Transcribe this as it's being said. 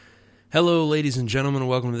Hello, ladies and gentlemen, and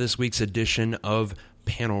welcome to this week's edition of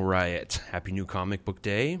Panel Riot. Happy New Comic Book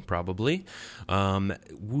Day, probably.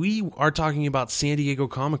 We are talking about San Diego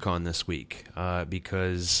Comic-Con this week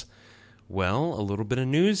because, well, a little bit of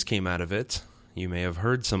news came out of it. You may have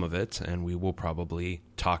heard some of it, and we will probably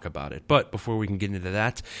talk about it. But before we can get into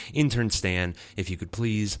that, Intern Stan, if you could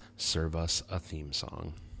please serve us a theme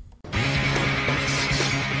song.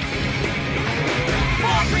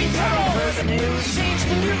 Green turtles, heard the news, changed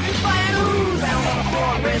to mutants by an ooze. Found on the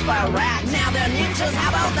floor, raised by a rat, now they're ninjas, how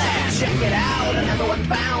about that? Check it out, another one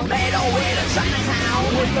found, made a way to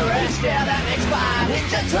Chinatown. With the rest, yeah, that makes 5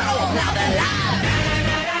 Ninja Turtles, now they're live.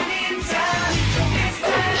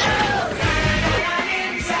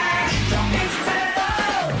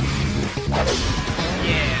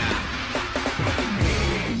 Yeah.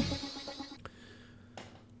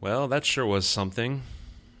 Well, that sure was something.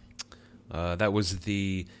 That was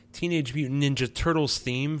the Teenage Mutant Ninja Turtles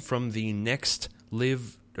theme from the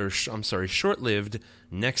short-lived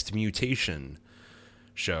Next Mutation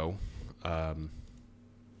show.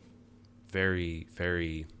 Very,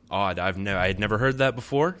 very odd. I had never heard that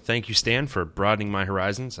before. Thank you, Stan, for broadening my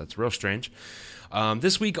horizons. That's real strange.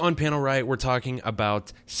 This week on Panel Riot, we're talking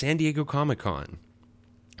about San Diego Comic-Con.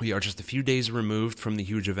 We are just a few days removed from the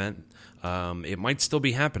huge event. It might still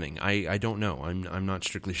be happening. I don't know. I'm not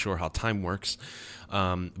strictly sure how time works.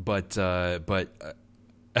 But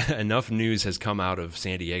enough news has come out of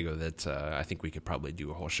San Diego that I think we could probably do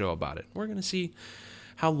a whole show about it. We're going to see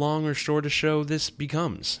how long or short a show this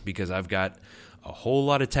becomes, because I've got a whole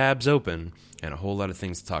lot of tabs open and a whole lot of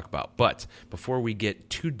things to talk about. But before we get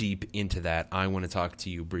too deep into that, I want to talk to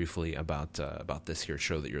you briefly about this here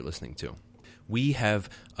show that you're listening to. We have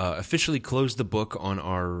officially closed the book on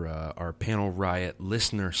our Panel Riot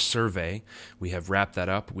listener survey. We have wrapped that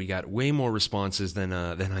up. We got way more responses than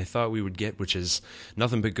I thought we would get, which is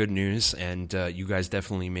nothing but good news, and you guys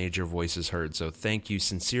definitely made your voices heard. So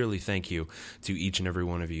sincerely thank you to each and every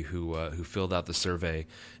one of you who filled out the survey.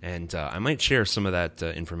 And I might share some of that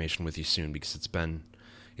information with you soon, because it's been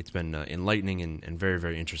enlightening and very,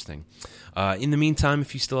 very interesting. In the meantime,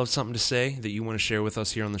 if you still have something to say that you want to share with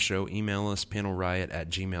us here on the show, email us,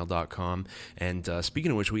 panelriot@gmail.com. And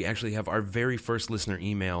speaking of which, we actually have our very first listener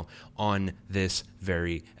email on this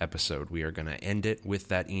very episode. We are going to end it with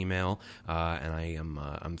that email, and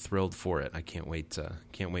I'm thrilled for it. I can't wait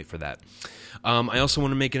for that. I also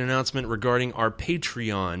want to make an announcement regarding our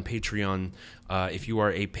Patreon. If you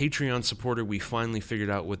are a Patreon supporter, we finally figured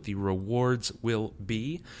out what the rewards will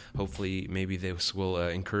be. Hopefully, maybe this will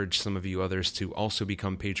encourage some of you others to also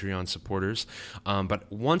become Patreon supporters. But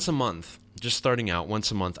once a month, just starting out, once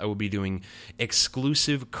a month, I will be doing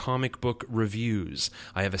exclusive comic book reviews.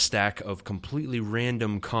 I have a stack of completely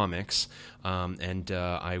random comics, and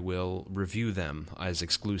I will review them as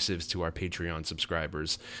exclusives to our Patreon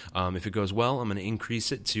subscribers. If it goes well, I'm going to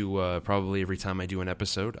increase it to probably every time I do an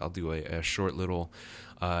episode, I'll do a short little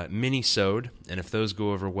mini-sode, and if those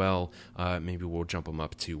go over well, maybe we'll jump them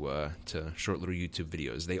up to short little YouTube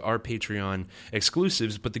videos. They are Patreon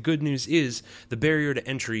exclusives, but the good news is the barrier to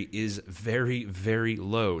entry is very, very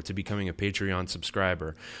low to becoming a Patreon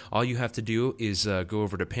subscriber. All you have to do is go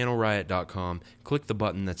over to panelriot.com, click the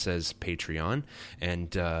button that says Patreon,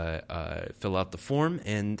 and fill out the form.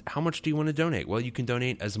 And how much do you want to donate? Well, you can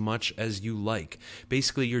donate as much as you like.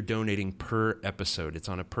 Basically, you're donating per episode. It's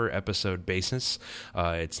on a per episode basis.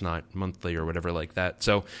 It's not monthly or whatever like that.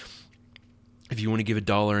 So if you want to give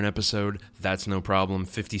 $1 an episode, that's no problem.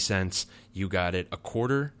 50 cents, you got it.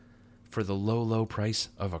 $0.25 for the low price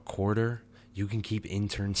of $0.25. You can keep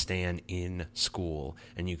Intern Stan in school,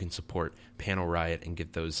 and you can support Panel Riot and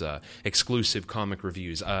get those exclusive comic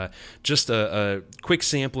reviews. Just a quick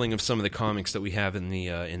sampling of some of the comics that we have in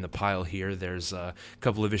the pile here. There's a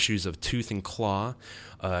couple of issues of Tooth and Claw,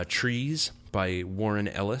 Trees by Warren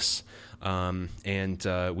Ellis. And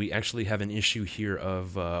we actually have an issue here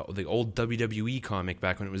of the old WWE comic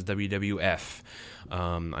back when it was WWF.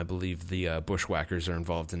 I believe the Bushwhackers are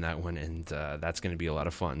involved in that one, and that's going to be a lot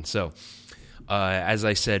of fun. So, as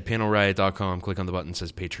I said, panelriot.com, click on the button that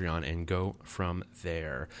says Patreon, and go from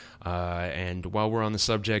there. And while we're on the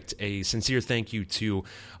subject, a sincere thank you to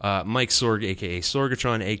Mike Sorg, a.k.a.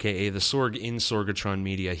 Sorgatron, a.k.a. the Sorg in Sorgatron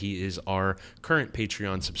Media. He is our current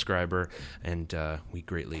Patreon subscriber, and we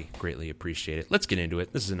greatly, greatly appreciate it. Let's get into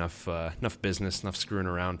it. This is enough business, enough screwing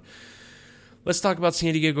around. Let's talk about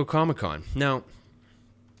San Diego Comic-Con. Now,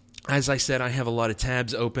 as I said, I have a lot of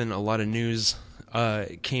tabs open, a lot of news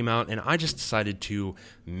came out, and I just decided to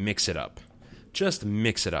mix it up. Just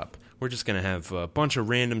mix it up. We're just going to have a bunch of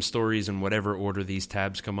random stories in whatever order these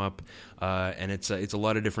tabs come up, and it's a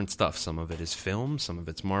lot of different stuff. Some of it is film, some of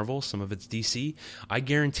it's Marvel, some of it's DC. I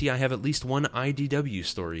guarantee I have at least one IDW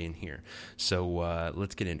story in here. So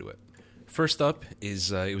let's get into it. First up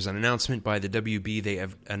is it was an announcement by the WB. They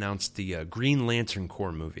have announced the Green Lantern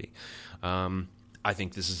Corps movie. I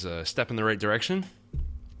think this is a step in the right direction,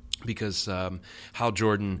 because Hal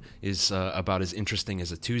Jordan is about as interesting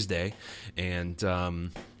as a Tuesday,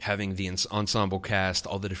 and having the ensemble cast,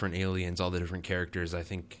 all the different aliens, all the different characters, I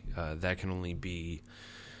think that can only be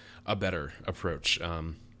a better approach.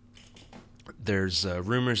 There's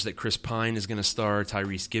rumors that Chris Pine is going to star.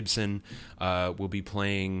 Tyrese Gibson will be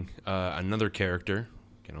playing another character.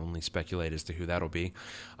 Can only speculate as to who that'll be.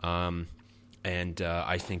 And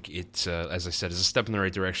I think it, as I said, is a step in the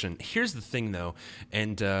right direction. Here's the thing, though,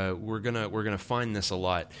 and we're gonna find this a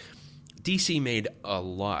lot. DC made a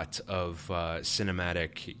lot of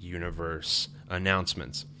cinematic universe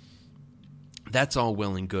announcements. That's all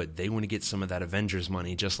well and good. They want to get some of that Avengers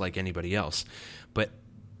money, just like anybody else, but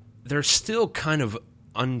they're still kind of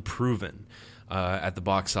unproven. At the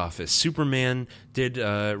box office. Superman did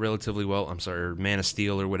relatively well. Or Man of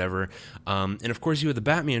Steel or whatever. And of course you had the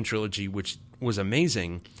Batman trilogy, which was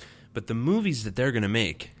amazing. But the movies that they're going to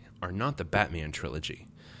make are not the Batman trilogy.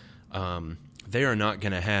 They are not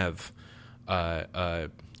going to have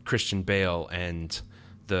Christian Bale and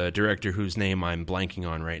the director whose name I'm blanking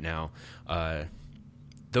on right now.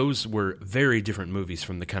 Those were very different movies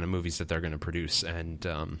from the kind of movies that they're going to produce. And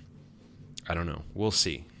I don't know. We'll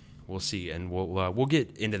see. We'll see, and we'll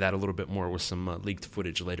get into that a little bit more with some leaked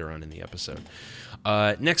footage later on in the episode.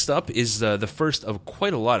 Next up is the first of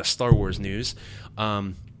quite a lot of Star Wars news.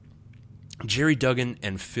 Jerry Duggan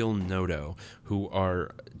and Phil Noto, who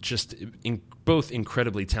are just both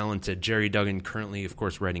incredibly talented. Jerry Duggan currently, of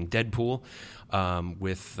course, writing Deadpool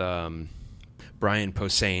with Brian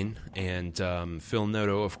Posehn, and Phil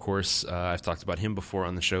Noto, of course, I've talked about him before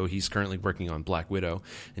on the show. He's currently working on Black Widow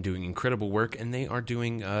and doing incredible work, and they are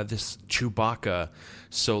doing this Chewbacca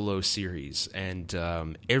solo series. And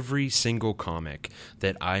every single comic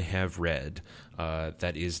that I have read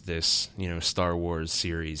that is this Star Wars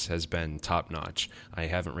series has been top-notch. I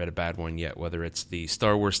haven't read a bad one yet, whether it's the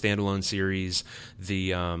Star Wars standalone series,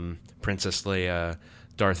 the Princess Leia,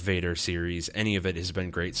 Darth Vader series, any of it has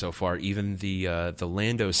been great so far. Even the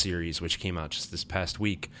Lando series, which came out just this past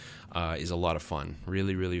week, is a lot of fun.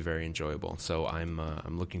 Really, really very enjoyable. So I'm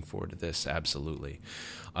looking forward to this, absolutely.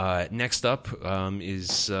 Next up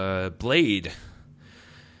is Blade.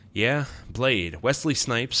 Yeah, Blade. Wesley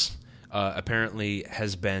Snipes apparently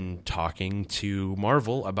has been talking to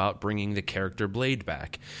Marvel about bringing the character Blade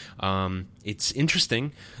back. It's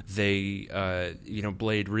interesting. They,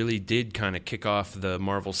 Blade really did kind of kick off the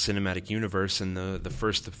Marvel Cinematic Universe, and the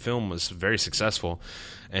first film was very successful.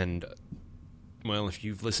 And, well, if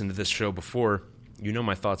you've listened to this show before, you know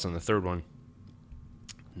my thoughts on the third one.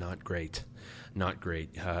 Not great. Not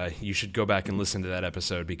great. You should go back and listen to that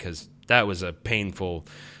episode, because that was a painful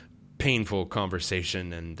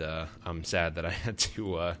conversation, and I'm sad that I had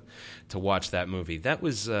to watch that movie. That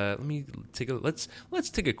was let's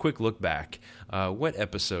take a quick look back. What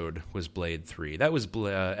episode was Blade 3? That was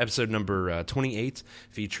episode number 28,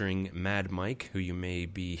 featuring Mad Mike, who you may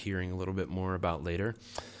be hearing a little bit more about later.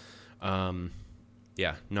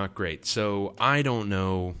 Yeah, not great. So I don't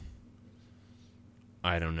know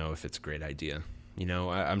if it's a great idea.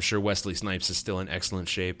 I'm sure Wesley Snipes is still in excellent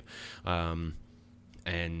shape.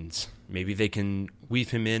 And maybe they can weave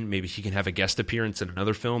him in. Maybe he can have a guest appearance in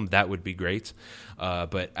another film. That would be great.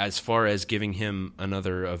 But as far as giving him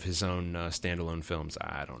another of his own standalone films,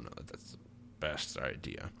 I don't know if that's the best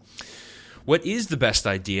idea. What is the best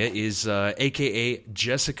idea is a.k.a.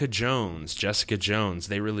 Jessica Jones. Jessica Jones.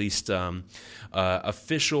 They released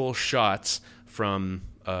official shots from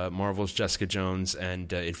Marvel's Jessica Jones,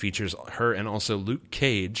 and it features her and also Luke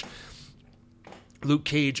Cage. Luke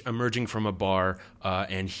Cage emerging from a bar,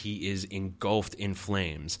 and he is engulfed in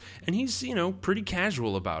flames. And he's, pretty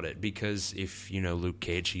casual about it, because if you know Luke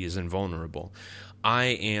Cage, he is invulnerable. I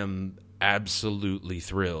am absolutely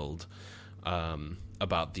thrilled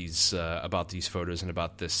about these photos and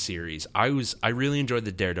about this series. I really enjoyed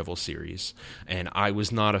the Daredevil series, and I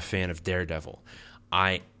was not a fan of Daredevil.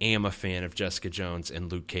 I am a fan of Jessica Jones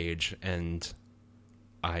and Luke Cage, and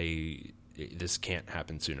this can't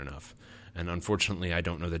happen soon enough. And unfortunately, I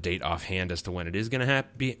don't know the date offhand as to when it is going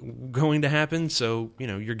to happen. So,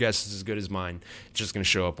 your guess is as good as mine. It's just going to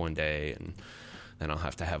show up one day, and then I'll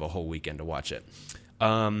have to have a whole weekend to watch it.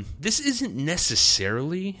 This isn't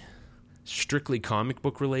necessarily strictly comic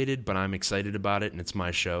book related, but I'm excited about it, and it's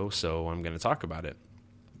my show, so I'm going to talk about it.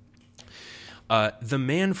 The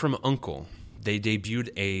Man from U.N.C.L.E. They debuted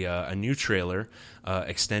a new trailer,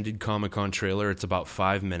 extended Comic-Con trailer. It's about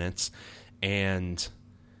 5 minutes, and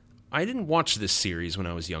I didn't watch this series when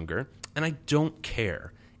I was younger, and I don't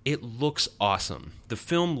care. It looks awesome. The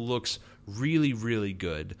film looks really, really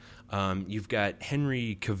good. You've got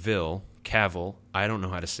Henry Cavill, I don't know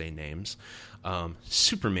how to say names,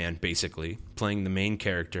 Superman, basically, playing the main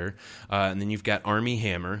character. And then you've got Armie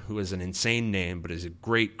Hammer, who is an insane name, but is a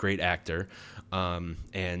great, great actor. Who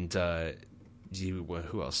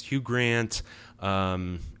else? Hugh Grant,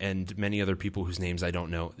 and many other people whose names I don't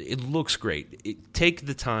know. It looks great. Take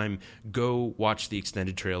the time, go watch the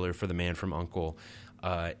extended trailer for The Man from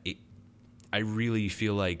U.N.C.L.E. I really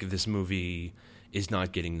feel like this movie is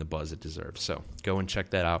not getting the buzz it deserves. So go and check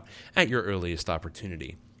that out at your earliest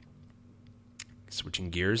opportunity. Switching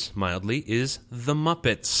gears mildly is The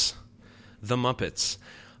Muppets. The Muppets.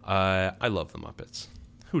 I love The Muppets.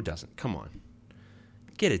 Who doesn't? Come on.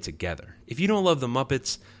 Get it together. If you don't love The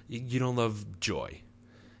Muppets, you don't love joy.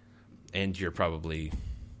 And you're probably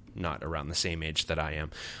not around the same age that I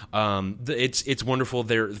am. It's wonderful.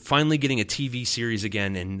 They're finally getting a TV series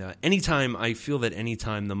again, and I feel that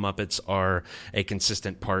anytime the Muppets are a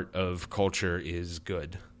consistent part of culture is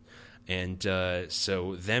good. And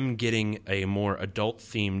so them getting a more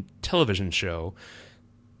adult-themed television show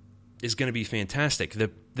is going to be fantastic.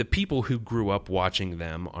 The people who grew up watching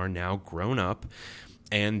them are now grown up,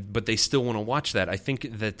 but they still want to watch that. I think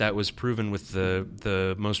that was proven with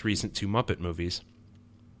the most recent 2 Muppet movies.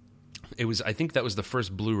 I think that was the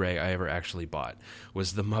first Blu-ray I ever actually bought,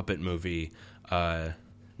 was the Muppet movie.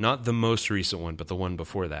 Not the most recent one, but the one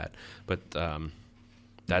before that. But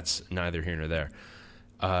that's neither here nor there.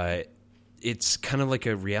 It's kind of like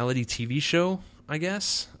a reality TV show, I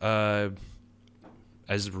guess.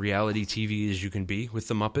 As reality TV as you can be with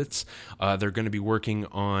the Muppets. They're going to be working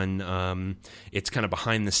on, it's kind of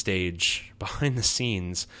behind the scenes,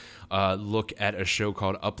 look at a show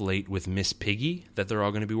called Up Late with Miss Piggy that they're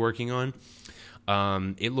all going to be working on.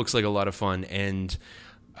 It looks like a lot of fun, and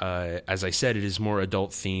as I said, it is more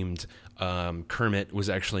adult-themed. Kermit was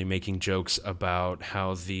actually making jokes about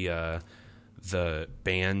how the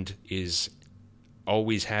band is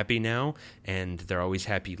always happy now, and they're always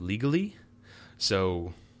happy legally.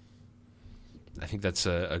 So I think that's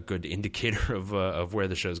a good indicator of where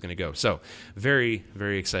the show is going to go. So very,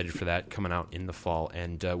 very excited for that coming out in the fall.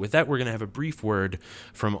 And with that, we're going to have a brief word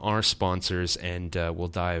from our sponsors, and we'll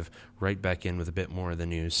dive right back in with a bit more of the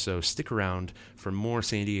news. So stick around for more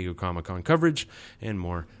San Diego Comic-Con coverage and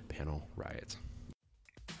more Panel Riot.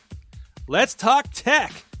 Let's talk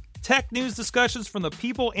tech. Tech news discussions from the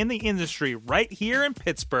people in the industry right here in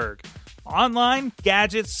Pittsburgh. Online,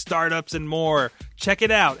 gadgets, startups, and more. Check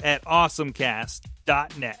it out at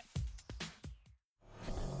awesomecast.net.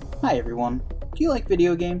 Hi everyone. Do you like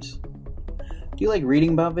video games? Do you like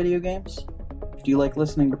reading about video games? Do you like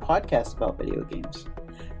listening to podcasts about video games?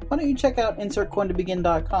 Why don't you check out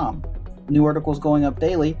InsertCoinToBegin.com. New articles going up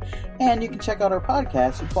daily, and you can check out our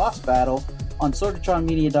podcast, Boss Battle, on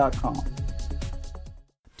SorgatronMedia.com.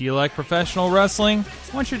 Do you like professional wrestling?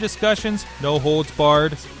 Want your discussions no holds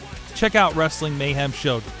barred? Check out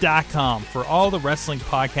WrestlingMayhemShow.com for all the wrestling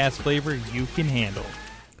podcast flavor you can handle.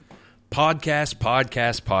 Podcast.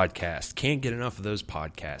 Can't get enough of those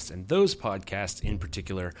podcasts. And those podcasts in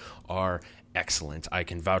particular are excellent. I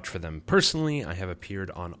can vouch for them personally. I have appeared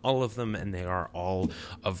on all of them, and they are all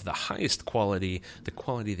of the highest quality, the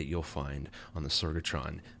quality that you'll find on the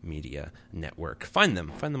Sorgatron Media Network. Find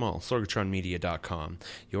them all. SorgatronMedia.com,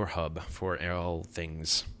 your hub for all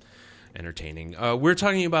things entertaining. We're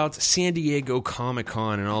talking about San Diego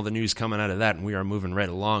Comic-Con and all the news coming out of that, and we are moving right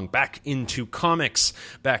along back into comics,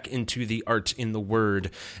 back into the art in the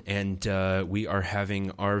word, and we are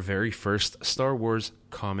having our very first Star Wars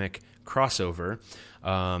comic crossover,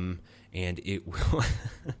 and it will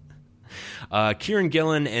Kieran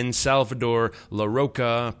Gillen and Salvador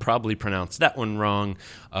LaRocca, probably pronounced that one wrong,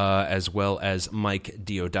 as well as Mike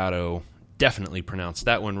Diodato, definitely pronounced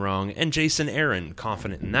that one wrong, and Jason Aaron,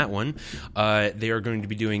 confident in that one. They are going to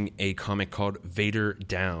be doing a comic called Vader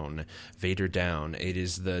Down. Vader Down. It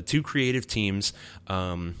is the 2 creative teams.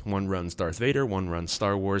 One runs Darth Vader, one runs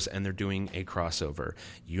Star Wars, and they're doing a crossover.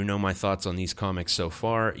 You know my thoughts on these comics so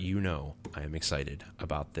far. You know I am excited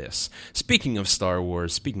about this. Speaking of Star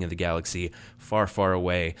Wars, speaking of the galaxy far, far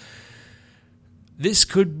away, this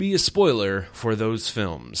could be a spoiler for those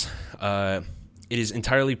films. It is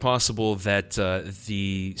entirely possible that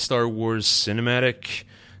the Star Wars cinematic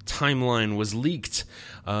timeline was leaked,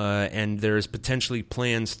 and there is potentially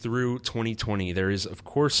plans through 2020. There is, of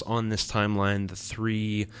course, on this timeline, the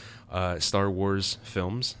 3 Star Wars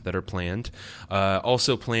films that are planned.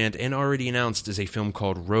 Also planned and already announced is a film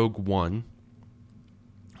called Rogue One,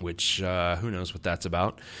 which who knows what that's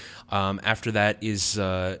about. After that is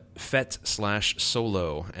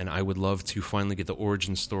Fett/Solo, and I would love to finally get the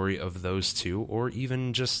origin story of those two, or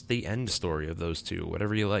even just the end story of those two,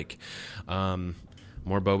 whatever you like.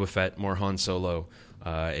 More Boba Fett, more Han Solo.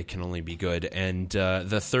 It can only be good. And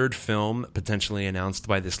the third film potentially announced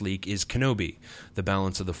by this leak is Kenobi, The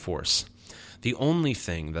Balance of the Force. The only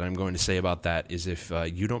thing that I'm going to say about that is if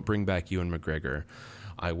you don't bring back Ewan McGregor,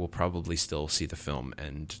 I will probably still see the film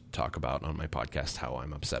and talk about on my podcast how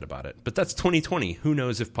I'm upset about it. But that's 2020. Who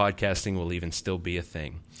knows if podcasting will even still be a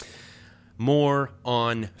thing. More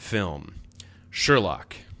on film.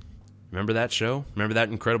 Sherlock. Remember that show? Remember that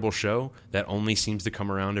incredible show that only seems to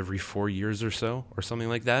come around every 4 years or so, or something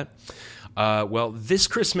like that? Well, this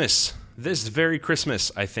very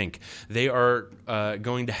Christmas, I think, they are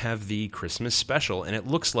going to have the Christmas special, and it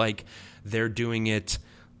looks like they're doing it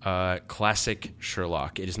classic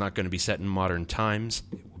Sherlock. It is not going to be set in modern times.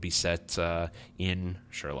 It will be set in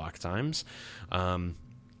Sherlock times.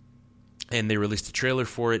 And they released a trailer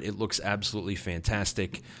for it. It looks absolutely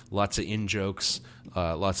fantastic. Lots of in-jokes,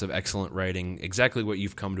 lots of excellent writing. Exactly what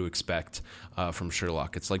you've come to expect from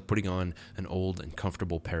Sherlock. It's like putting on an old and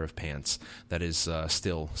comfortable pair of pants that is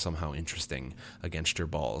still somehow interesting against your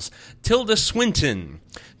balls. Tilda Swinton,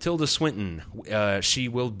 she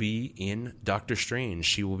will be in Doctor Strange.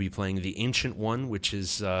 She will be playing the Ancient One, which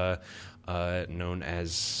is... known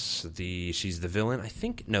as she's the villain. I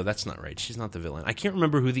think, no, that's not right. She's not the villain. I can't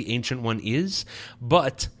remember who the Ancient One is,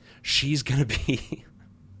 but she's going to be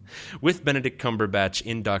with Benedict Cumberbatch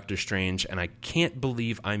in Doctor Strange, and I can't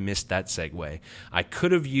believe I missed that segue. I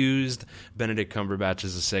could have used Benedict Cumberbatch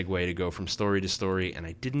as a segue to go from story to story, and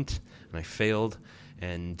I didn't, and I failed.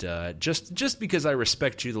 And just because I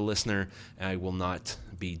respect you, the listener, I will not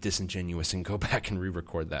be disingenuous and go back and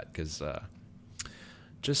re-record that, because...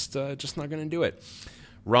 Just not going to do it.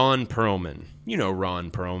 Ron Perlman. You know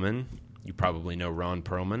Ron Perlman. You probably know Ron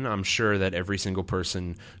Perlman. I'm sure that every single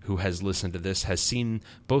person who has listened to this has seen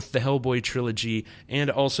both the Hellboy trilogy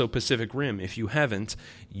and also Pacific Rim. If you haven't,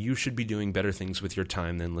 you should be doing better things with your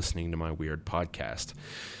time than listening to my weird podcast.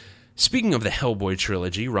 Speaking of the Hellboy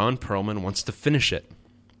trilogy, Ron Perlman wants to finish it.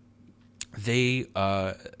 He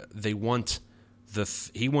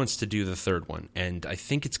wants to do the third one, and I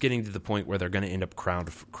think it's getting to the point where they're going to end up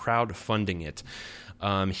crowdfunding it.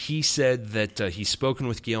 He said that he's spoken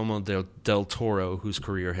with Guillermo del Toro, whose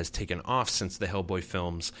career has taken off since the Hellboy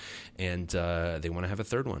films, and they want to have a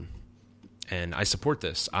third one. And I support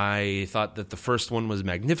this. I thought that the first one was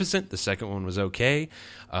magnificent, the second one was okay,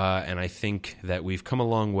 and I think that we've come a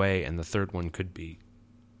long way, and the third one could be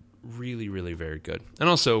really, really very good. And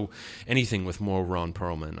also, anything with more Ron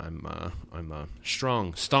Perlman, I'm a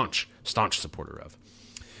strong, staunch supporter of.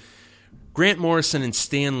 Grant Morrison and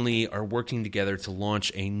Stan Lee are working together to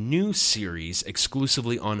launch a new series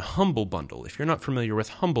exclusively on Humble Bundle. If you're not familiar with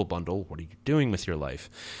Humble Bundle, what are you doing with your life?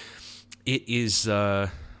 It is,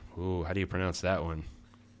 how do you pronounce that one?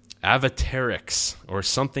 Avatarix, or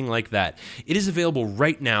something like that. It is available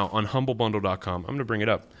right now on humblebundle.com. I'm going to bring it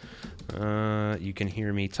up. You can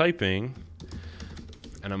hear me typing,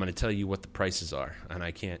 and I'm going to tell you what the prices are. And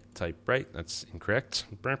I can't type right. That's incorrect.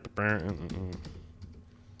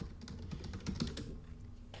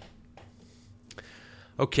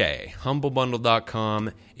 Okay,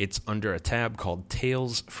 humblebundle.com. It's under a tab called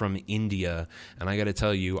Tales from India. And I got to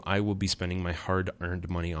tell you, I will be spending my hard-earned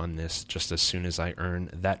money on this just as soon as I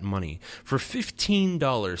earn that money. For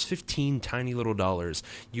 $15, 15 tiny little dollars,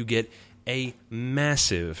 you get a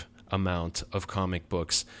massive amount of comic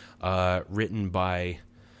books written by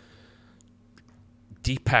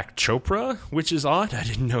Deepak Chopra, which is odd. I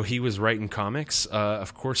didn't know he was writing comics.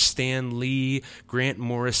 Of course, Stan Lee, Grant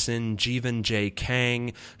Morrison, Jeevan J.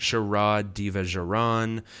 Kang, Sharad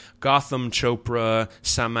Divajaran, Gotham Chopra,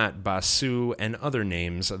 Samat Basu, and other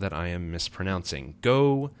names that I am mispronouncing.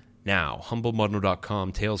 Go now,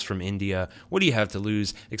 humblebundle.com, Tales from India. What do you have to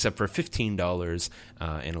lose except for $15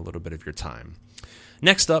 and a little bit of your time?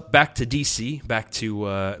 Next up, back to DC, back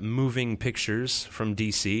to moving pictures from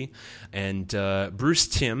DC, and Bruce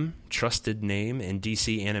Timm, trusted name in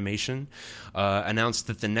DC animation, announced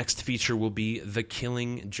that the next feature will be The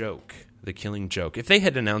Killing Joke. The Killing Joke. If they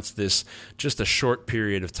had announced this just a short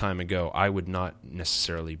period of time ago, I would not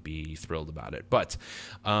necessarily be thrilled about it. But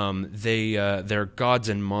their Gods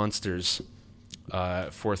and Monsters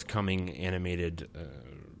forthcoming animated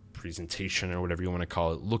presentation, or whatever you want to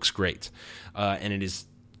call it, looks great, and it is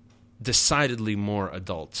decidedly more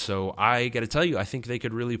adult. So I got to tell you, I think they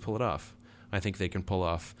could really pull it off. I think they can pull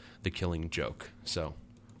off the Killing Joke. So,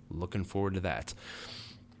 looking forward to that.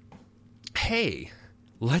 Hey,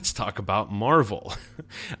 let's talk about Marvel.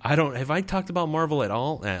 Have I talked about Marvel at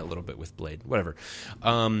all? A little bit with Blade, whatever.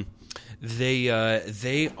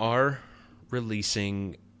 They are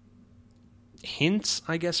releasing hints,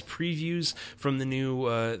 I guess, previews from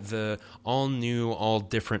the all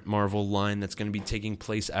different Marvel line that's going to be taking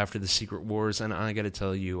place after the Secret Wars, and I got to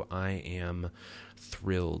tell you, I am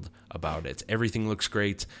thrilled about it. Everything looks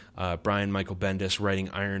great. Brian Michael Bendis writing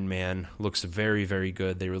Iron Man looks very, very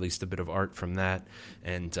good. They released a bit of art from that,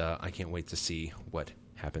 and I can't wait to see what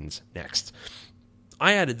happens next.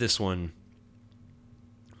 I added this one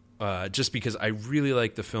just because I really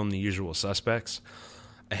like the film The Usual Suspects,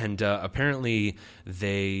 and apparently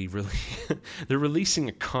they're releasing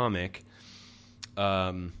a comic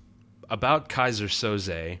about Kaiser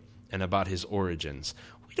Soze and about his origins.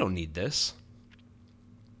 We don't need this.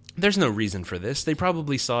 There's no reason for this. They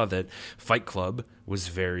probably saw that Fight Club was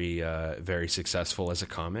very, very successful as a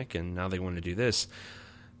comic, and now they want to do this.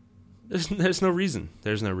 There's no reason.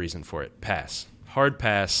 There's no reason for it. Pass. Hard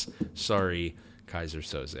pass. Sorry, Kaiser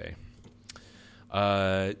Soze.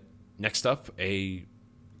 Next up, a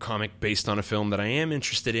comic based on a film that I am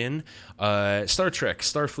interested in. Star Trek,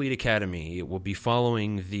 Starfleet Academy. It will be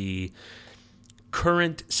following the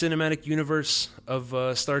current cinematic universe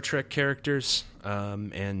of Star Trek characters,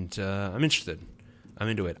 and I'm interested. I'm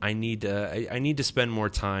into it. I need to spend more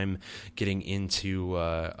time getting into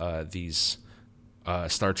these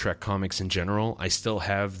Star Trek comics in general. I still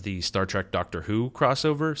have the Star Trek Doctor Who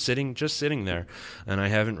crossover sitting there, and I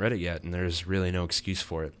haven't read it yet, and there's really no excuse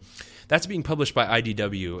for it. That's being published by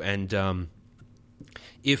IDW, and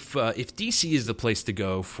if DC is the place to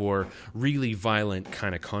go for really violent,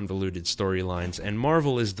 kind of convoluted storylines, and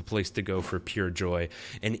Marvel is the place to go for pure joy,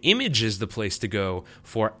 and Image is the place to go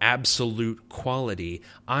for absolute quality,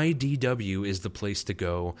 IDW is the place to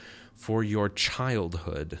go for your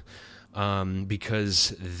childhood.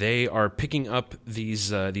 Because they are picking up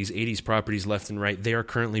these 80s properties left and right. They are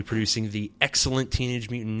currently producing the excellent Teenage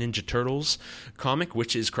Mutant Ninja Turtles comic,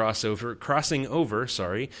 which is crossing over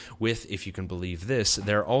with, if you can believe this,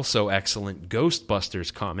 their also excellent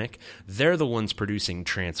Ghostbusters comic. They're the ones producing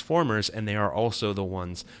Transformers, and they are also the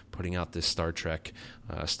ones putting out this Star Trek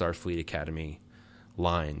Starfleet Academy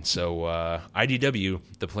line. So IDW,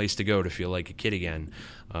 the place to go to feel like a kid again.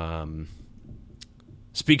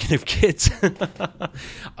 Speaking of kids,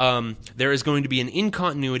 there is going to be an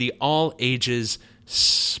in-continuity, all-ages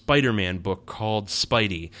Spider-Man book called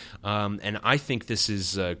Spidey, and I think this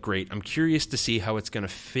is great. I'm curious to see how it's going to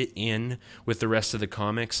fit in with the rest of the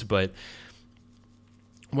comics, but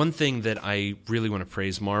one thing that I really want to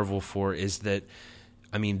praise Marvel for is that,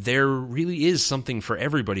 I mean, there really is something for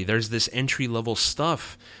everybody. There's this entry-level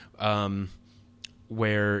stuff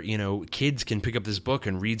where, you know, kids can pick up this book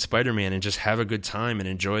and read Spider-Man and just have a good time and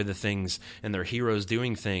enjoy the things and their heroes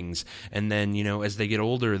doing things. And then, you know, as they get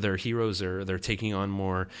older, their heroes they're taking on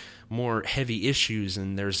more heavy issues,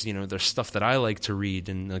 and there's stuff that I like to read,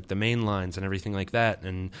 and like the main lines and everything like that.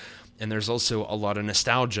 And there's also a lot of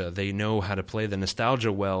nostalgia. They know how to play the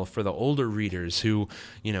nostalgia well for the older readers who,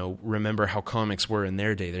 you know, remember how comics were in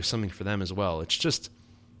their day. There's something for them as well. It's just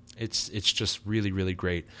really, really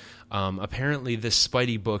great. Apparently this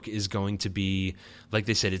Spidey book is going to be, like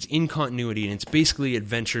they said, it's in continuity, and it's basically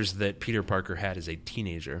adventures that Peter Parker had as a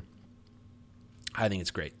teenager. I think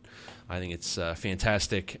it's great. I think it's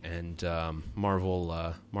fantastic, and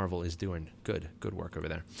Marvel is doing good work over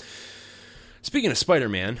there. Speaking of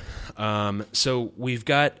Spider-Man, so we've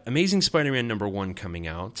got Amazing Spider-Man #1 coming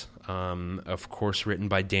out. Of course, written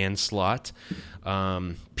by Dan Slott.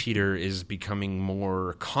 Peter is becoming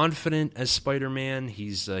more confident as Spider-Man.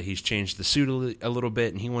 He's changed the suit a little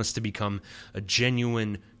bit, and he wants to become a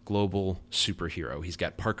genuine global superhero. He's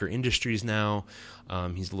got Parker Industries now.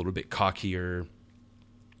 He's a little bit cockier.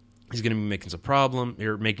 He's going to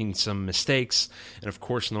be making some mistakes, and of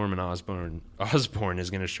course, Norman Osborn is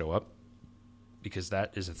going to show up, because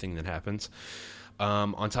that is a thing that happens.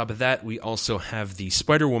 On top of that, we also have the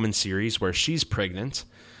Spider-Woman series where she's pregnant.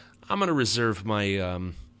 I'm going to reserve my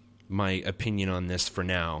my opinion on this for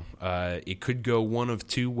now. It could go one of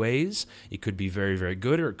two ways. It could be very, very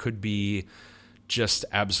good, or it could be just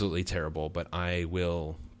absolutely terrible, but I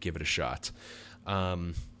will give it a shot.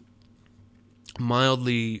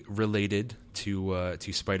 Mildly related to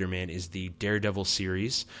Spider-Man is the Daredevil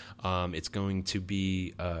series. It's going to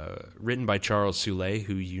be written by Charles Soule,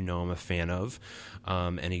 who you know I'm a fan of,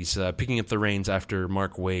 and he's picking up the reins after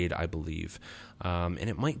Mark Waid, I believe. And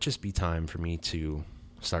it might just be time for me to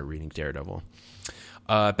start reading Daredevil.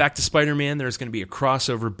 Back to Spider-Man, there's going to be a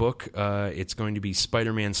crossover book. It's going to be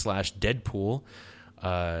Spider-Man / Deadpool.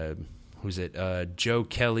 Who's it? Joe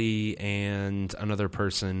Kelly and another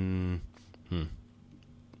person.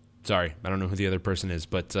 Sorry, I don't know who the other person is,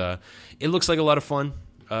 but it looks like a lot of fun.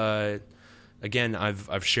 Again,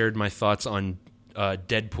 I've shared my thoughts on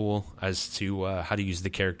Deadpool as to how to use the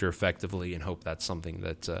character effectively, and hope that's something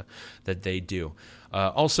that they do.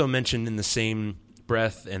 Also mentioned in the same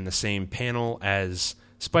breath and the same panel as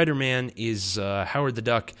Spider-Man is Howard the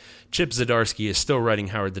Duck. Chip Zdarsky is still writing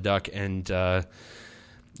Howard the Duck, and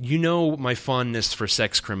you know my fondness for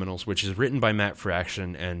Sex Criminals, which is written by Matt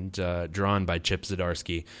Fraction and drawn by Chip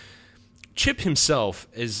Zdarsky. Chip himself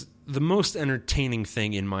is the most entertaining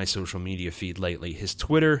thing in my social media feed lately. His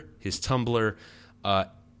Twitter, his Tumblr,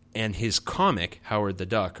 and his comic, Howard the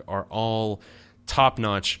Duck, are all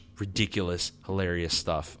top-notch, ridiculous, hilarious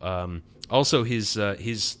stuff. Also, his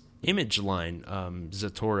image line,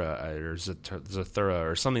 Zathura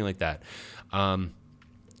or something like that,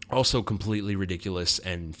 also completely ridiculous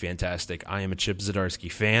and fantastic. I am a Chip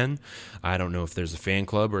Zdarsky fan. I don't know if there's a fan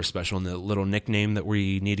club or a special little nickname that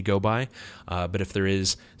we need to go by, but if there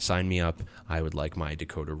is, sign me up. I would like my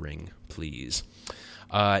Dakota ring, please.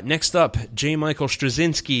 Next up, J. Michael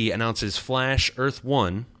Straczynski announces Flash Earth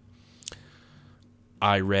 1.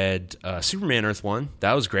 I read Superman Earth 1.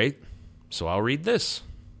 That was great, so I'll read this.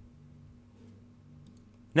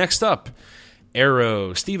 Next up,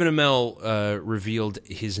 Arrow. Stephen Amell revealed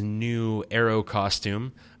his new Arrow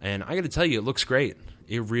costume, and I got to tell you, it looks great.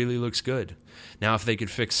 It really looks good. Now, if they could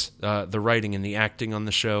fix the writing and the acting on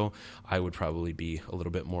the show, I would probably be a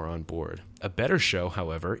little bit more on board. A better show,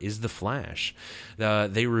 however, is The Flash.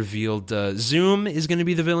 They revealed Zoom is going to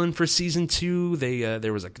be the villain for season 2.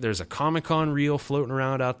 There's a Comic-Con reel floating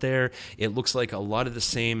around out there. It looks like a lot of the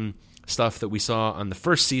same stuff that we saw on the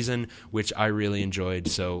first season, which I really enjoyed,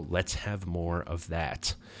 so let's have more of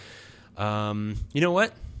that. You know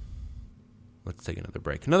what? Let's take another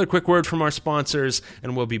break. Another quick word from our sponsors,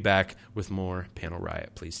 and we'll be back with more Panel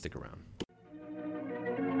Riot. Please stick around.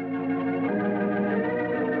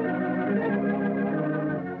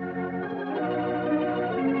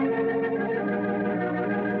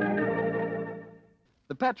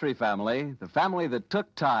 The Petri family, the family that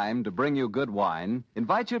took time to bring you good wine,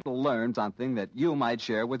 invites you to learn something that you might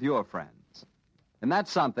share with your friends. And that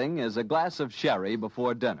something is a glass of sherry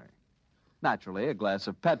before dinner. Naturally, a glass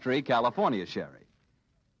of Petri California sherry.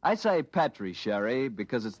 I say Petri sherry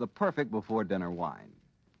because it's the perfect before-dinner wine.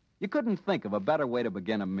 You couldn't think of a better way to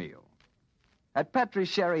begin a meal. That Petri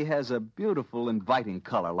sherry has a beautiful, inviting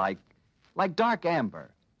color like dark amber.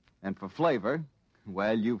 And for flavor,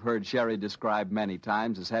 well, you've heard sherry described many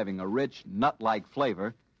times as having a rich, nut-like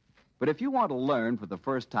flavor. But if you want to learn for the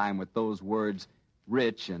first time what those words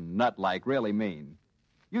rich and nut-like really mean,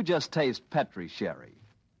 you just taste Petri sherry.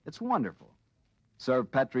 It's wonderful.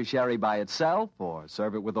 Serve Petri sherry by itself, or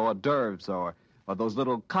serve it with hors d'oeuvres or those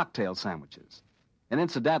little cocktail sandwiches. And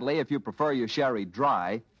incidentally, if you prefer your sherry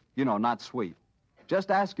dry, not sweet,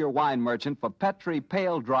 just ask your wine merchant for Petri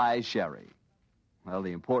Pale Dry Sherry. Well,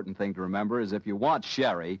 the important thing to remember is if you want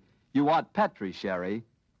sherry, you want Petri sherry,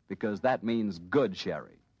 because that means good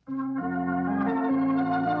sherry.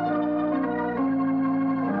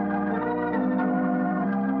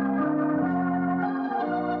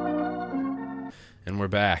 And we're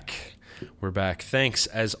back. We're back. Thanks,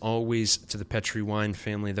 as always, to the Petri Wine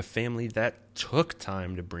family, the family that took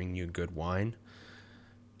time to bring you good wine.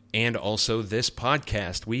 And also this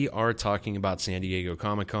podcast. We are talking about San Diego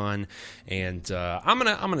Comic-Con, and I'm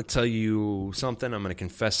gonna tell you something. I'm gonna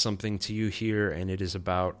confess something to you here, and it is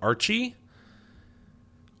about Archie.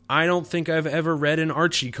 I don't think I've ever read an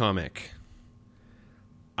Archie comic.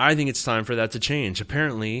 I think it's time for that to change.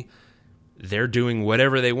 Apparently, they're doing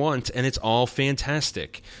whatever they want, and it's all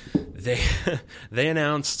fantastic. They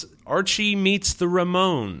announced Archie meets the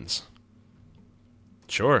Ramones.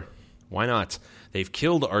 Sure, why not? They've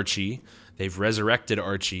killed Archie. They've resurrected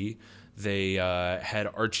Archie. They had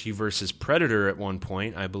Archie versus Predator at one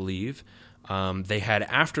point, I believe. They had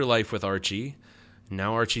Afterlife with Archie.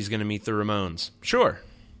 Now Archie's going to meet the Ramones. Sure,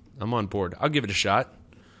 I'm on board. I'll give it a shot.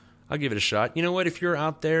 You know what? If you're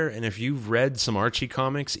out there and if you've read some Archie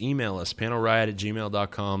comics, email us,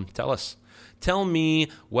 panelriot@gmail.com. Tell us. Tell me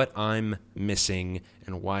what I'm missing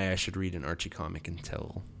and why I should read an Archie comic and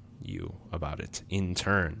tell you about it in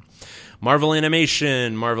turn. Marvel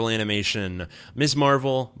Animation, Ms.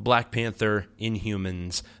 Marvel, Black Panther,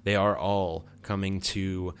 Inhumans, they are all coming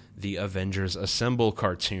to the Avengers Assemble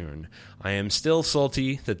cartoon. I am still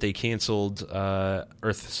salty that they canceled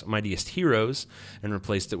Earth's Mightiest Heroes and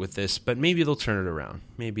replaced it with this, but maybe they'll turn it around.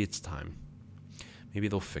 Maybe it's time. Maybe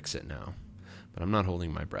they'll fix it now. But I'm not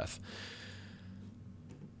holding my breath.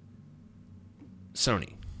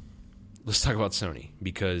 Sony. Let's talk about Sony,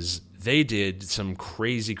 because they did some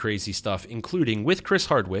crazy, crazy stuff, including with Chris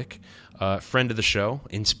Hardwick, friend of the show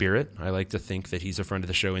in spirit. I like to think that he's a friend of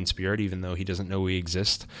the show in spirit, even though he doesn't know we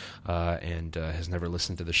exist and has never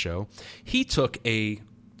listened to the show. He took a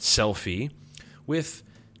selfie with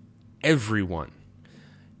everyone.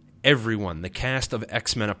 Everyone. The cast of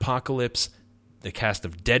X-Men Apocalypse, the cast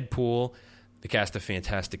of Deadpool, the cast of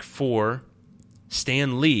Fantastic Four,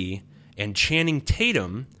 Stan Lee, and Channing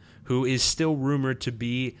Tatum, who is still rumored to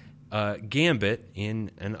be Gambit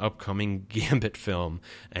in an upcoming Gambit film,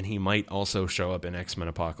 and he might also show up in X-Men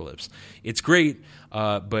Apocalypse. It's great,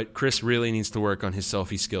 but Chris really needs to work on his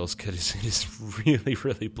selfie skills because it is really,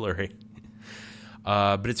 really blurry.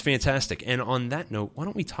 But it's fantastic. And on that note, why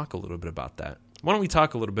don't we talk a little bit about that? Why don't we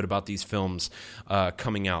talk a little bit about these films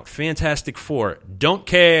coming out? Fantastic Four, don't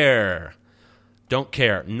care. Don't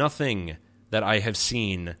care. Nothing that I have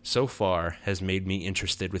seen so far has made me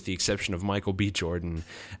interested, with the exception of Michael B. Jordan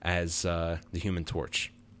as the Human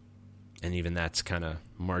Torch. And even that's kind of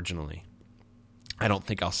marginally. I don't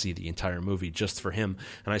think I'll see the entire movie just for him,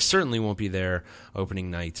 and I certainly won't be there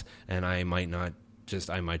opening night, and I might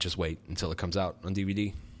just wait until it comes out on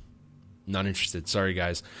DVD. Not interested. Sorry,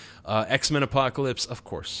 guys. X-Men Apocalypse, of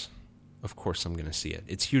course. Of course I'm going to see it.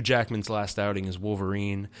 It's Hugh Jackman's last outing as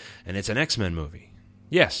Wolverine, and it's an X-Men movie.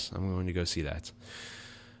 Yes, I'm going to go see that.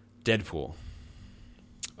 Deadpool.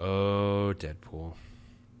 Oh, Deadpool.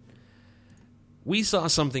 We saw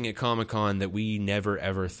something at Comic-Con that we never,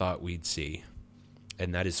 ever thought we'd see,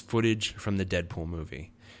 and that is footage from the Deadpool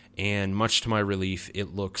movie. And much to my relief,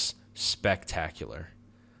 it looks spectacular.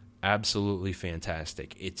 Absolutely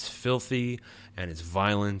fantastic. It's filthy, and it's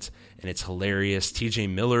violent, and it's hilarious. TJ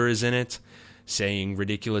Miller is in it, saying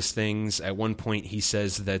ridiculous things. At one point, he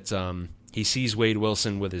says that he sees Wade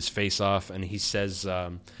Wilson with his face off, and he says,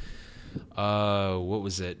 what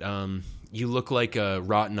was it? You look like a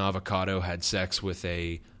rotten avocado had sex with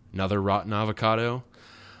another rotten avocado.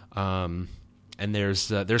 And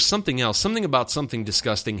there's something else, something about something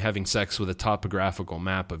disgusting having sex with a topographical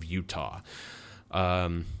map of Utah.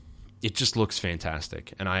 It just looks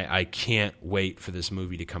fantastic, and I can't wait for this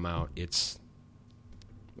movie to come out.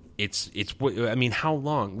 I mean, how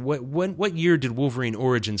long? What year did Wolverine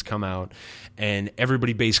Origins come out? And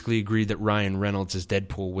everybody basically agreed that Ryan Reynolds as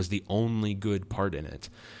Deadpool was the only good part in it.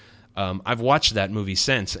 I've watched that movie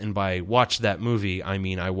since, and by watch that movie, I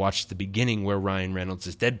mean I watched the beginning where Ryan Reynolds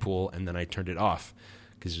is Deadpool, and then I turned it off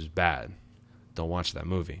because it was bad. Don't watch that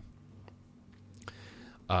movie.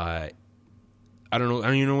 I don't know. I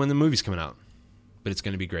don't even know when the movie's coming out, but it's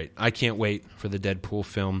going to be great. I can't wait for the Deadpool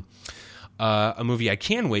film. A movie I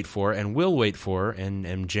can wait for and will wait for and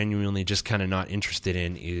am genuinely just kind of not interested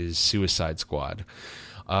in is Suicide Squad.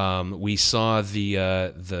 We saw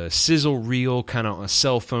the sizzle reel kind of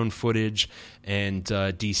cell phone footage, and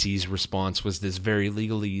DC's response was this very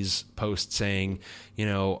legalese post saying,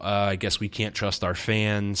 I guess we can't trust our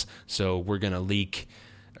fans, so we're going to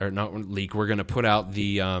we're going to put out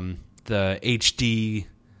the HD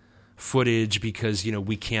footage because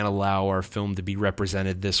we can't allow our film to be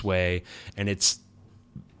represented this way, and it's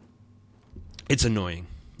annoying.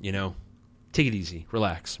 Take it easy,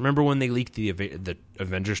 relax. Remember when they leaked the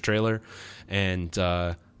Avengers trailer and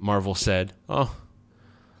Marvel said, "Oh,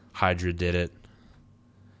 Hydra did it."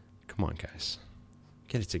 Come on, guys,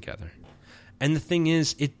 get it together. And the thing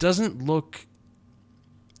is, it doesn't look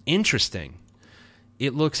interesting.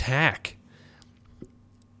 It looks hack.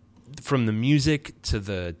 From the music to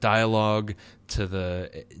the dialogue to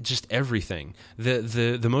the just everything.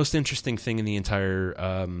 The most interesting thing in the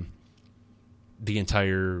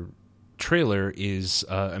entire trailer is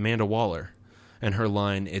Amanda Waller and her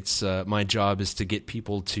line, it's my job is to get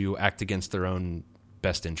people to act against their own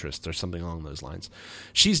best interests, or something along those lines.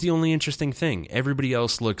 She's the only interesting thing. Everybody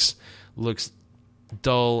else looks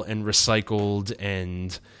dull and recycled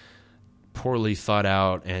and poorly thought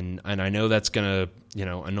out, and I know that's gonna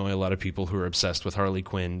annoy a lot of people who are obsessed with Harley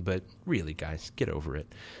Quinn, but really, guys, get over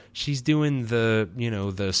it. She's doing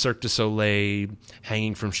the Cirque du Soleil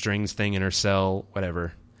hanging from strings thing in her cell,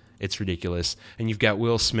 whatever. It's ridiculous. And you've got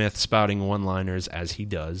Will Smith spouting one-liners as he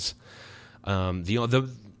does.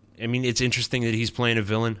 It's interesting that he's playing a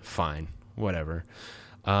villain. Fine, whatever.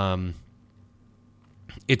 It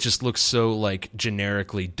just looks so like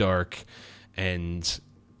generically dark and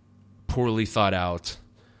poorly thought out.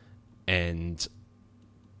 And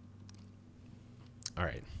all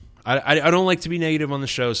right, I don't like to be negative on the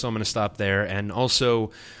show, so I'm going to stop there. And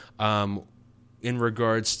also, in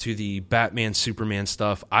regards to the Batman Superman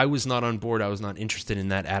stuff, I was not on board. I was not interested in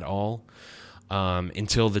that at all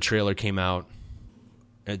until the trailer came out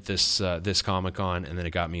at this Comic-Con, and then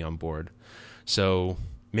it got me on board. So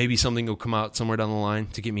maybe something will come out somewhere down the line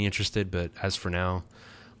to get me interested, but as for now,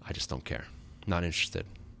 I just don't care. Not interested.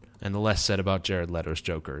 And the less said about Jared Leto's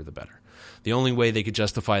Joker, the better. The only way they could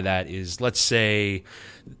justify that is, let's say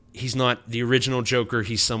he's not the original Joker,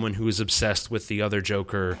 he's someone who is obsessed with the other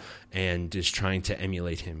Joker and is trying to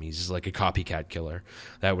emulate him. He's like a copycat killer.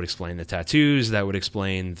 That would explain the tattoos, that would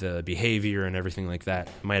explain the behavior and everything like that.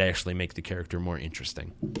 It might actually make the character more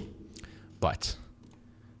interesting. But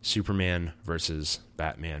Superman versus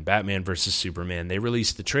Batman. Batman versus Superman. They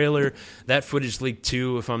released the trailer. That footage leaked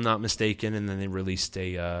too, if I'm not mistaken, and then they released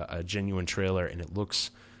a genuine trailer, and it looks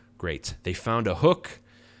great. They found a hook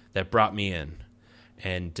that brought me in.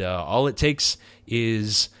 And all it takes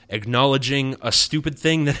is acknowledging a stupid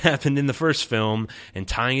thing that happened in the first film and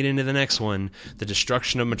tying it into the next one, the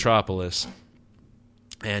destruction of Metropolis.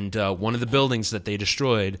 And one of the buildings that they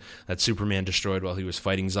destroyed, that Superman destroyed while he was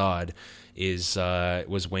fighting Zod,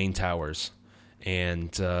 was Wayne Towers.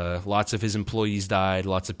 And lots of his employees died,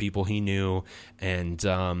 lots of people he knew, and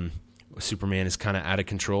Superman is kind of out of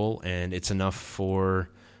control, and it's enough for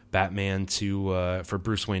Batman for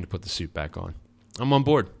Bruce Wayne to put the suit back on. I'm on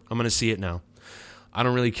board. I'm going to see it now. I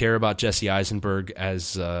don't really care about Jesse Eisenberg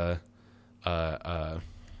as I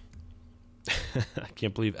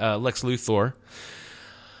can't believe Lex Luthor.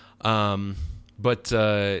 But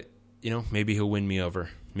maybe he'll win me over.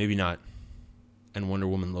 Maybe not. And Wonder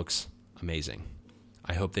Woman looks amazing.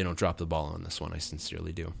 I hope they don't drop the ball on this one. I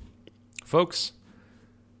sincerely do. Folks,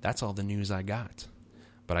 that's all the news I got.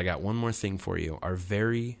 But I got one more thing for you. Our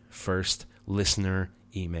very first listener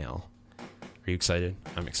email. Are you excited?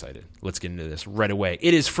 I'm excited. Let's get into this right away.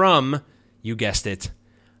 It is from, you guessed it,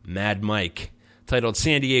 Mad Mike, titled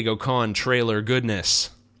San Diego Con Trailer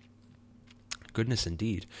Goodness. Goodness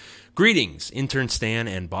indeed. Greetings, Intern Stan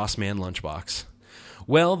and Bossman Lunchbox.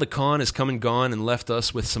 Well, the con has come and gone and left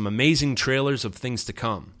us with some amazing trailers of things to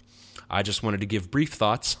come. I just wanted to give brief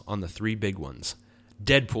thoughts on the three big ones.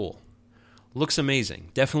 Deadpool. Looks amazing.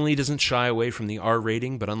 Definitely doesn't shy away from the R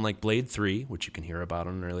rating, but unlike Blade 3, which you can hear about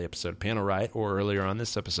on an early episode of Panel Riot, or earlier on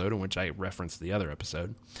this episode in which I referenced the other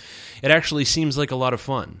episode, it actually seems like a lot of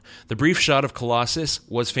fun. The brief shot of Colossus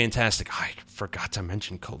was fantastic. I forgot to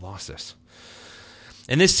mention Colossus.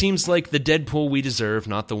 And this seems like the Deadpool we deserve,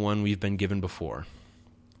 not the one we've been given before.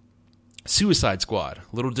 Suicide Squad.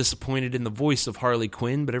 A little disappointed in the voice of Harley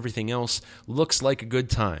Quinn, but everything else looks like a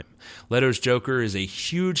good time. Leto's Joker is a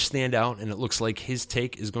huge standout, and it looks like his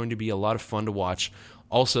take is going to be a lot of fun to watch.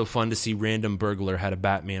 Also fun to see random burglar had a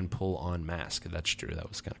Batman pull-on mask. That's true. That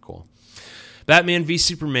was kind of cool. Batman v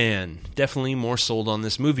Superman. Definitely more sold on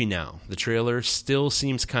this movie now. The trailer still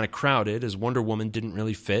seems kind of crowded, as Wonder Woman didn't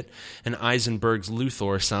really fit, and Eisenberg's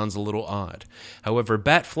Luthor sounds a little odd. However,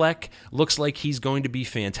 Batfleck looks like he's going to be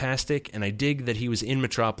fantastic, and I dig that he was in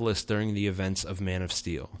Metropolis during the events of Man of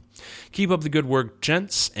Steel. Keep up the good work,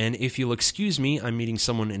 gents, and if you'll excuse me, I'm meeting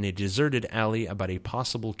someone in a deserted alley about a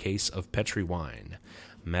possible case of Petri wine.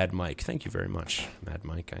 Mad Mike. Thank you very much, Mad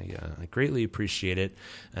Mike. I greatly appreciate it,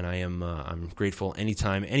 and I'm grateful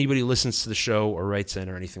anytime anybody listens to the show or writes in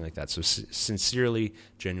or anything like that. So sincerely,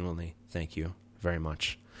 genuinely, thank you very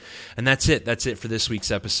much. And that's it. That's it for this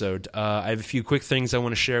week's episode. I have a few quick things I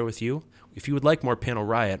want to share with you. If you would like more Panel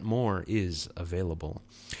Riot, more is available.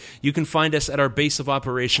 You can find us at our base of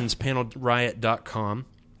operations, panelriot.com.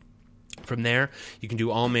 From there, you can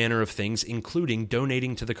do all manner of things, including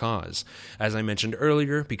donating to the cause. As I mentioned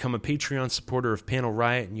earlier, become a Patreon supporter of Panel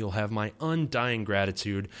Riot, and you'll have my undying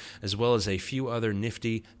gratitude, as well as a few other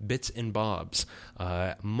nifty bits and bobs,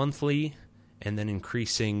 monthly, and then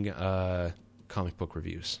increasing comic book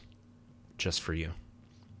reviews, just for you.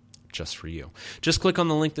 Just for you. Just click on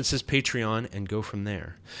the link that says Patreon and go from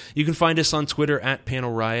there. You can find us on Twitter at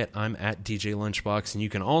Panel Riot. I'm at DJ Lunchbox, and you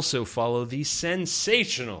can also follow the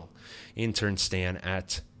sensational Intern Stan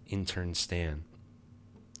at Intern Stan.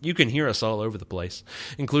 You can hear us all over the place,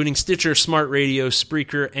 including Stitcher, Smart Radio,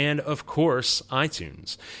 Spreaker, and of course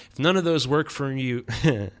iTunes. If none of those work for you,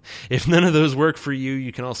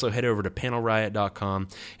 you can also head over to panelriot.com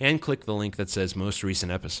and click the link that says Most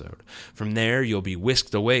Recent Episode. From there, you'll be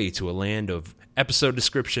whisked away to a land of episode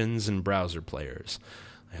descriptions and browser players.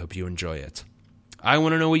 I hope you enjoy it. I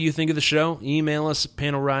want to know what you think of the show. Email us at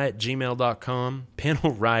panelriot@gmail.com.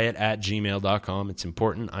 Panelriot@gmail.com. It's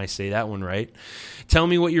important I say that one right. Tell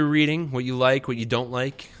me what you're reading, what you like, what you don't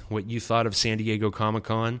like, what you thought of San Diego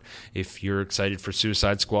Comic-Con, if you're excited for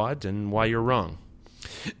Suicide Squad, and why you're wrong.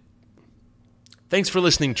 Thanks for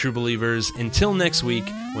listening, true believers. Until next week,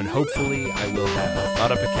 when hopefully I will have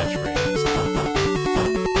thought up a catchphrase.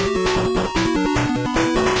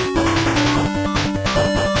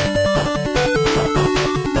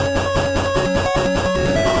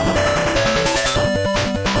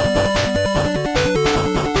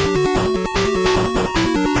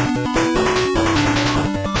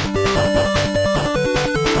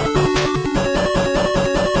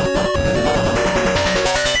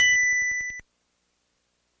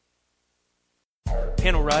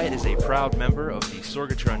 Panel Riot is a proud member of the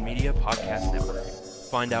Sorgatron Media Podcast Network.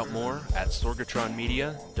 Find out more at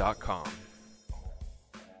sorgatronmedia.com.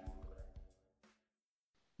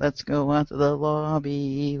 Let's go out to the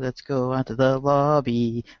lobby, let's go out to the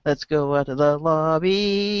lobby, let's go out to the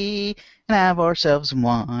lobby and have ourselves some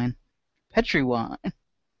wine. Petri wine.